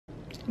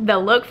The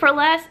Look for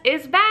Less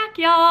is back,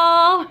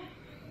 y'all.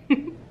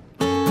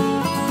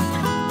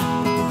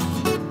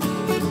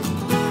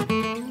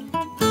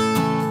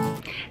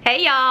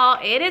 Hey y'all,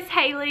 it is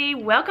Hayley.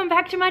 Welcome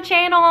back to my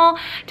channel.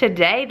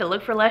 Today, the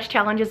Look for Less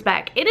challenge is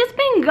back. It has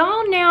been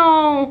gone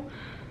now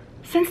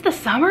since the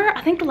summer.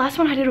 I think the last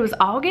one I did was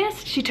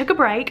August. She took a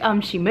break,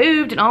 she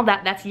moved and all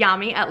that. That's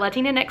Yami at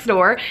Latina next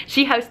door.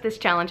 She hosts this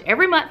challenge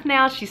every month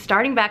now. She's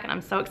starting back and I'm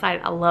so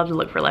excited. I love the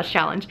Look for Less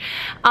challenge.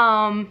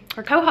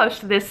 Her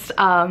co-host this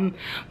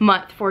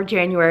month for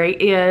January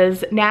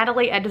is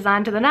Natalie at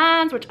Design to the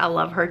Nines, which I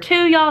love her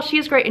too, y'all. She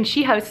is great and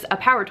she hosts a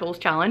Power Tools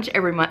challenge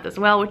every month as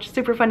well, which is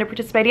super fun to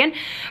participate in.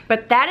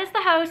 But that is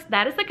the host,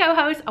 that is the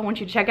co-host. I want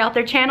you to check out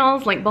their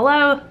channels, link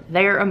below.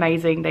 They're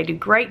amazing. They do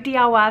great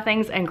DIY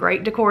things and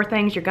great decor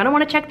things. You're gonna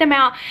want to check them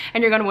out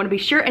and you're gonna want to be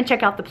sure and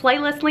check out the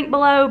playlist link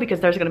below because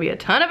there's gonna be a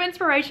ton of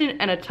inspiration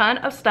and a ton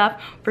of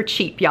stuff for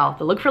cheap, y'all.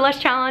 The Look for Less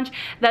challenge,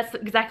 that's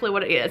exactly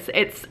what it is.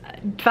 It's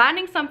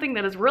finding something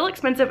that is real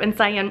expensive and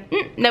saying,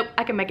 nope,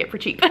 I can make it for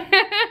cheap.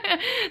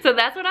 So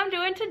that's what I'm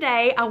doing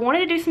today. I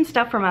wanted to do some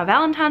stuff for my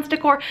Valentine's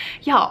decor.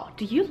 Y'all,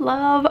 do you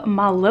love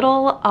my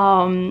little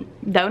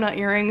donut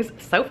earrings?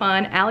 So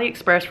fun.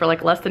 AliExpress for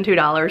like less than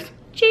 $2.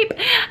 Cheap.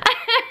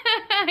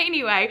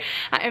 Anyway,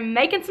 I am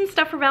making some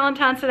stuff for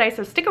Valentine's today,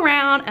 so stick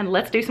around and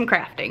let's do some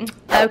crafting.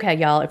 Okay,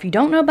 y'all, if you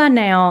don't know by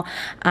now,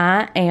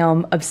 I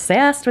am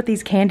obsessed with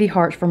these candy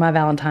hearts for my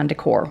Valentine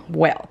decor.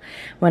 Well,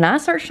 when I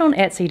searched on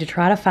Etsy to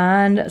try to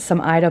find some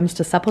items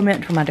to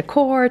supplement for my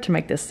decor to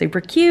make this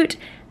super cute,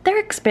 they're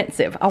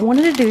expensive. I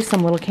wanted to do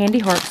some little candy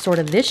hearts sort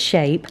of this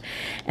shape,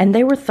 and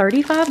they were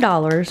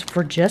 $35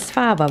 for just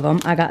 5 of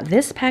them. I got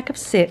this pack of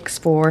 6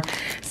 for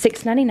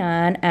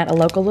 $6.99 at a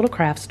local little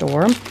craft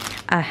store.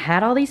 I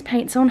had all these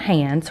paints on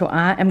hand, so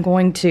I am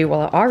going to,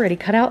 well, I already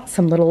cut out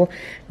some little,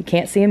 you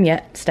can't see them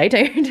yet, stay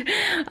tuned.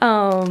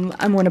 I'm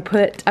gonna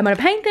paint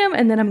them,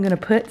 and then I'm gonna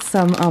put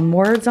some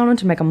words on them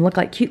to make them look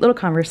like cute little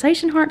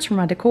conversation hearts for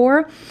my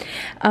decor.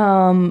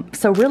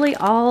 So really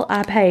all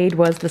I paid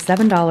was the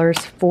 $7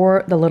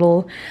 for the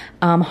little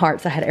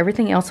hearts. I had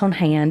everything else on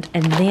hand,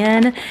 and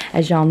then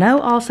as y'all know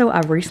also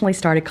I've recently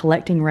started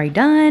collecting Rae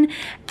Dunn,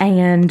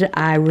 and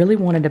I really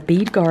wanted a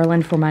bead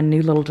garland for my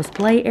new little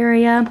display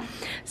area,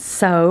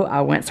 so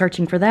I went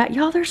searching for that.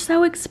 Y'all, they're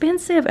so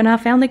expensive, and I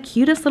found the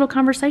cutest little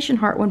conversation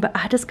heart one, but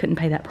I just couldn't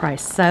pay that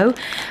price, so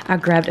I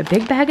grabbed a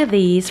big bag of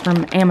these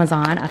from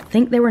Amazon. I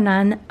think they were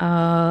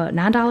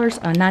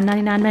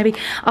 $9.99 maybe.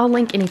 I'll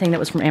link anything that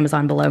was from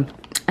Amazon below.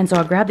 And so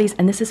I grabbed these,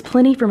 and this is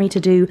plenty for me to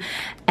do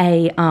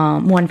a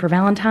one for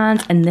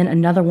Valentine's and then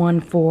another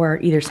one for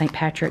either St.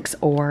 Patrick's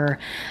or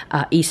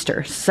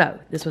Easter. So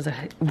this was a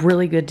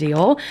really good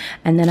deal.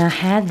 And then I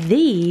had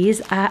these.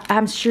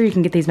 I'm sure you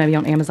can get these maybe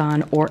on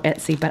Amazon or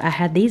Etsy, but I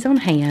had these on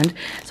hand,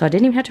 so I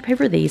didn't even have to pay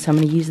for these. So I'm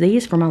going to use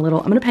these for my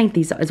little, I'm going to paint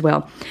these as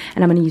well.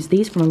 And I'm going to use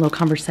these for my little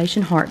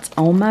conversation hearts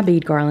on my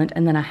bead garland.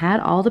 And then I had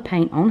all the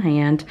paint on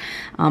hand,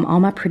 all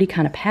my pretty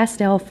kind of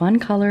pastel fun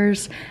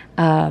colors.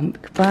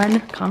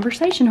 Fun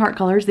conversation heart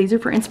colors. These are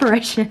for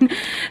inspiration.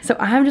 So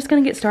I'm just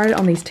gonna get started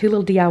on these 2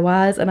 little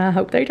DIYs, and I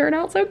hope they turn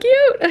out so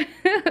cute.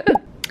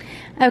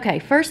 Okay,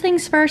 first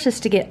things first is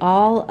to get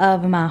all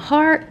of my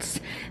hearts,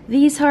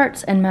 these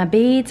hearts and my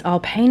beads all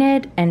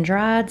painted and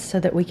dried so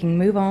that we can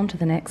move on to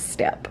the next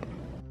step.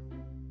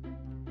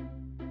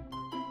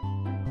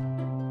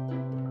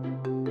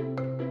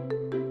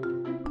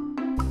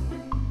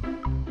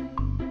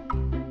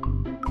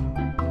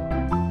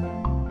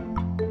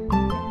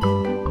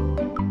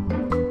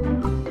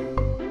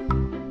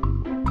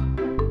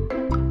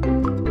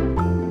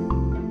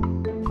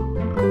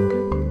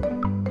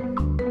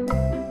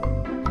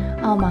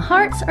 All my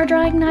hearts are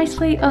drying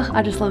nicely. Oh,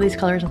 I just love these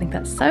colors. I think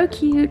that's so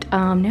cute.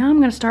 Now I'm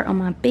gonna start on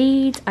my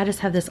beads. I just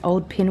have this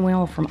old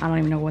pinwheel from, I don't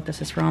even know what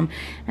this is from,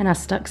 and I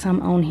stuck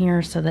some on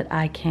here so that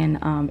I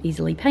can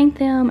easily paint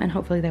them, and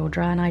hopefully they will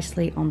dry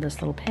nicely on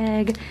this little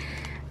peg.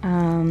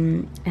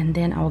 And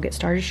then I will get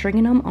started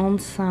stringing them on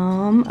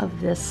some of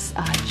this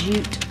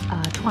jute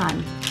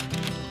twine.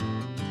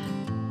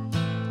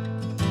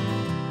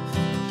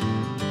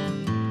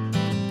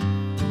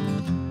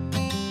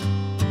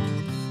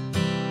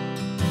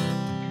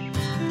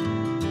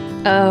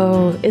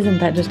 Oh, isn't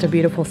that just a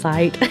beautiful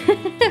sight?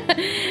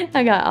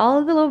 I got all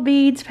of the little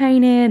beads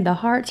painted. The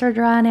hearts are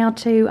dry now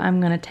too. I'm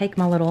gonna take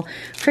my little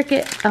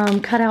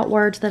Cricut cutout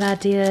words that I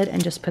did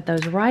and just put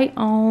those right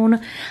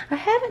on. I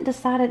haven't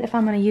decided if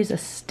I'm gonna use a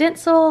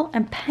stencil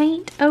and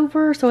paint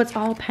over so it's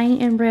all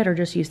paint and red, or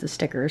just use the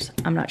stickers.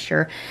 I'm not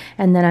sure.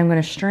 And then I'm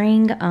gonna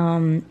string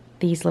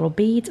these little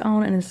beads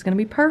on, and this is gonna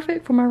be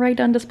perfect for my Rae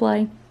Dunn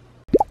display.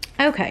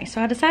 Okay,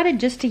 so I decided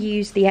just to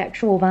use the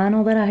actual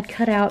vinyl that I had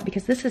cut out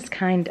because this is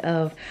kind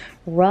of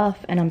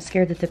rough and I'm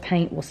scared that the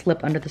paint will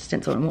slip under the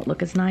stencil and won't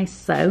look as nice.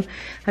 So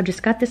I've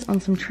just got this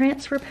on some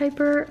transfer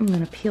paper. I'm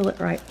going to peel it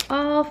right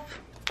off.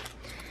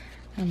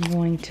 I'm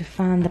going to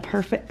find the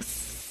perfect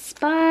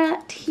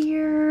spot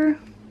here.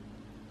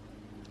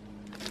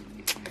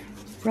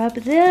 Rub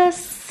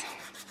this.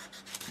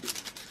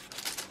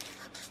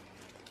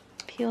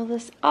 Peel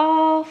this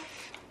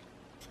off.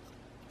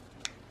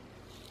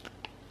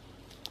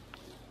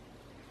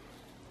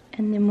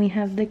 And then we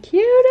have the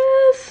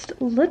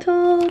cutest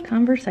little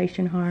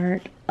conversation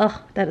heart.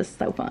 Oh, that is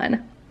so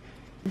fun.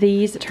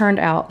 These turned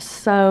out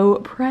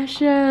so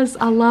precious.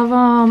 I love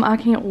them. I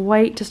can't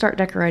wait to start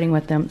decorating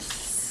with them.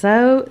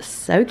 So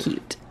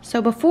cute.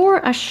 So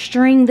before I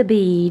string the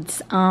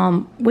beads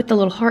with the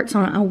little hearts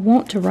on it, I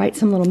want to write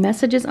some little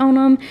messages on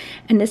them.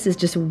 And this is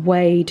just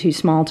way too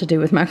small to do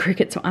with my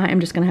Cricut, so I am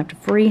just gonna have to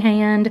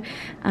freehand.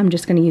 I'm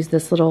just gonna use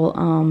this little,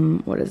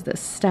 what is this,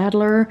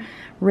 Staedtler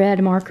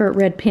red marker,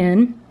 red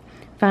pen,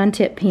 fine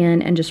tip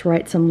pen, and just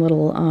write some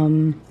little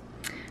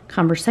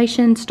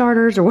conversation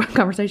starters or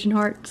conversation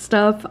heart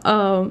stuff.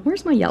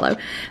 Where's my yellow?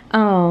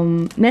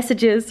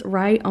 Messages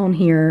right on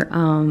here.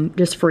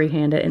 Just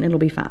freehand it and it'll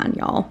be fine,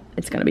 y'all.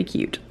 It's gonna be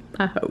cute,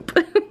 I hope.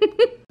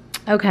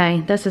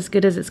 Okay, that's as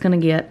good as it's gonna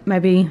get.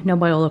 Maybe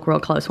nobody will look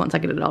real close once I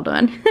get it all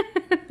done.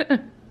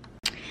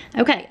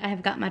 Okay, I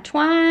have got my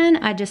twine.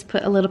 I just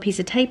put a little piece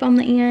of tape on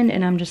the end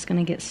and I'm just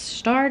gonna get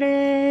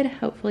started.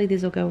 Hopefully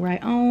these will go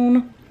right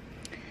on.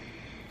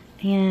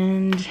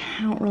 And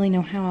I don't really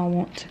know how I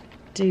want to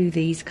do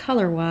these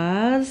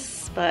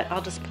color-wise, but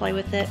I'll just play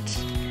with it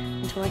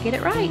until I get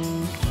it right.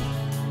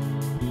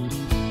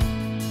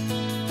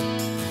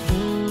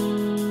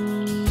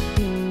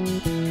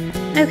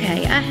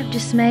 Okay, I have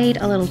just made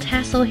a little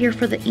tassel here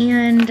for the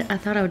end. I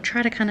thought I would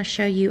try to kind of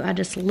show you. I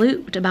just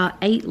looped about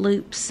 8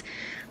 loops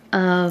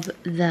of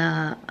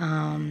the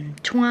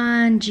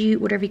twine,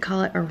 jute, whatever you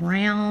call it,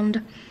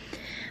 around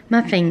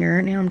my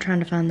finger. Now I'm trying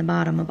to find the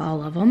bottom of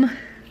all of them.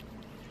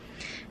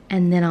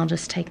 And then I'll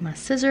just take my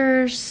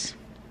scissors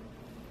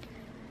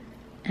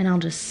and I'll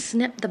just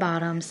snip the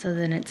bottom so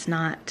then it's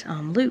not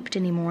looped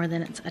anymore,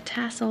 then it's a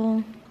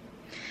tassel.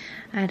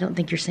 I don't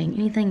think you're seeing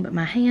anything but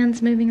my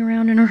hands moving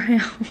around and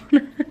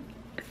around.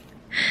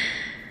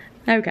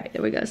 Okay,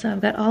 there we go. So I've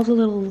got all the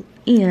little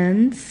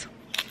ends.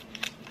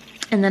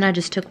 And then I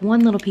just took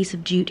one little piece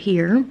of jute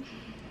here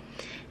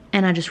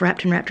and I just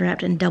wrapped and wrapped and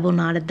wrapped and double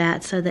knotted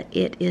that so that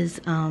it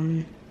is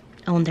on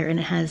there and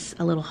it has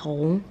a little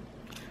hole.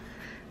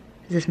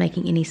 Is this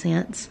making any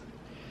sense?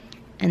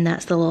 And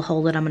that's the little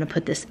hole that I'm going to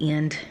put this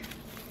end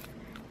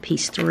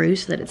piece through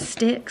so that it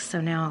sticks. So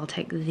now I'll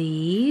take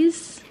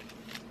these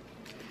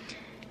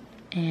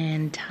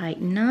and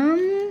tighten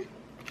them.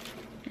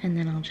 And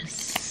then I'll just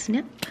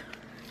snip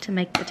to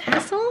make the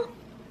tassel.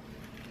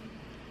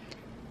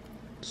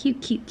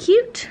 Cute, cute,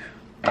 cute.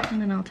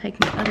 And then I'll take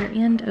my other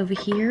end over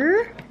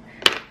here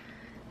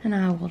and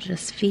I will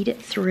just feed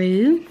it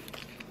through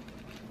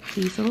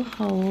these little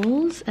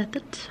holes at the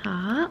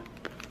top.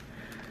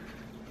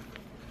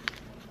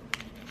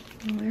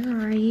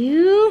 Where are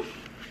you?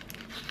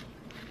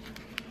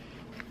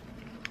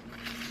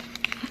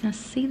 I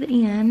see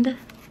the end.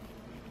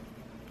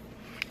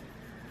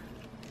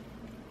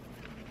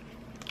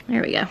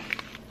 There we go.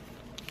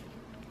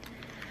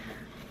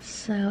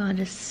 So I'll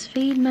just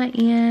feed my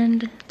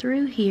end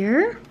through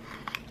here.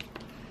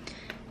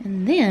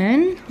 And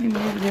then let me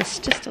move this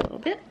just a little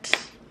bit.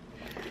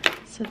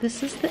 So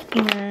this is the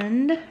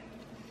end.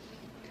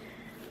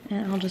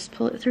 And I'll just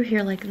pull it through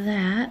here like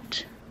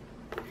that.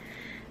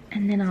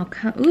 And then I'll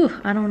come,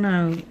 ooh, I don't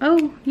know.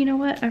 Oh, you know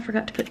what? I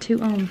forgot to put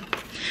 2 on.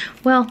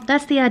 Well,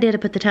 that's the idea, to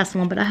put the tassel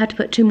on, but I have to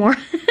put 2 more,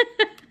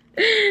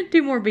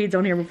 2 more beads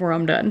on here before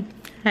I'm done.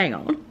 Hang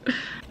on.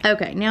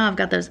 Okay, now I've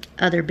got those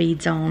other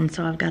beads on.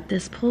 So I've got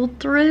this pulled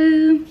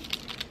through,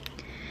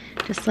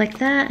 just like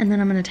that. And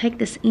then I'm gonna take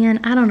this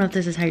end. I don't know if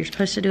this is how you're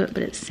supposed to do it,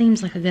 but it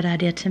seems like a good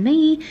idea to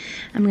me.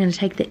 I'm gonna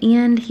take the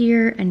end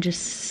here and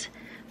just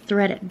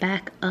thread it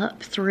back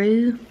up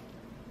through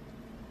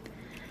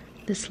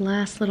this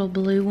last little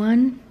blue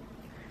one.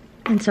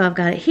 And so I've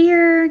got it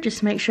here.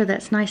 Just make sure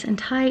that's nice and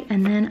tight.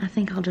 And then I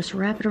think I'll just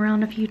wrap it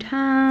around a few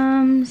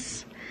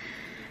times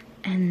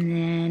and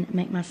then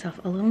make myself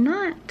a little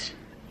knot.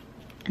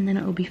 And then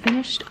it will be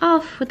finished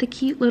off with a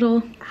cute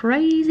little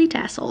crazy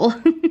tassel.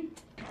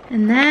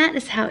 And that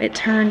is how it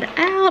turned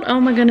out.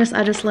 Oh my goodness,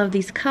 I just love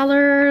these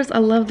colors. I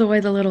love the way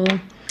the little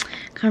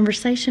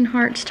conversation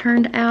hearts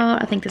turned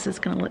out. I think this is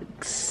gonna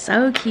look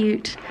so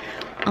cute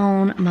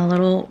on my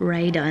little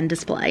Rae Dunn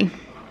display.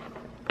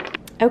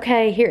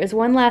 Okay, here is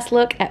one last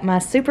look at my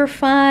super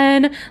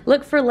fun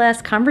Look for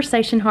Less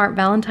conversation heart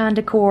Valentine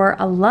decor.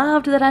 I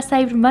loved that I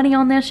saved money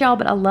on this, y'all,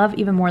 but I love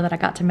even more that I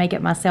got to make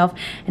it myself,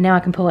 and now I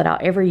can pull it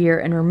out every year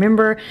and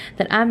remember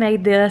that I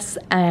made this,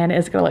 and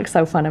it's gonna look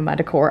so fun in my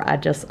decor. I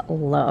just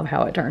love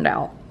how it turned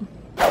out.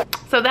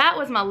 So that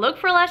was my Look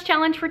for Less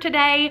challenge for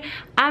today.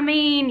 I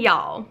mean,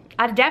 y'all,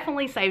 I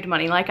definitely saved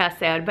money, like I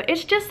said, but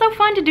it's just so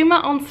fun to do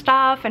my own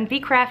stuff and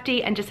be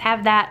crafty and just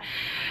have that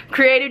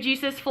creative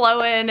juices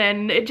flowing,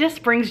 and it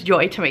just brings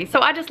joy to me. So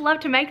I just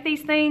love to make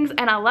these things,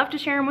 and I love to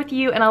share them with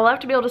you, and I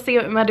love to be able to see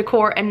it in my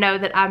decor and know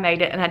that I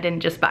made it and I didn't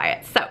just buy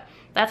it. So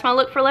that's my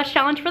Look for Less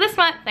challenge for this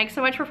month. Thanks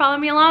so much for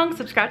following me along.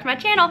 Subscribe to my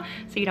channel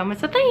so you don't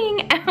miss a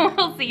thing, and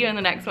we'll see you in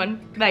the next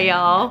one. Bye,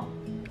 y'all.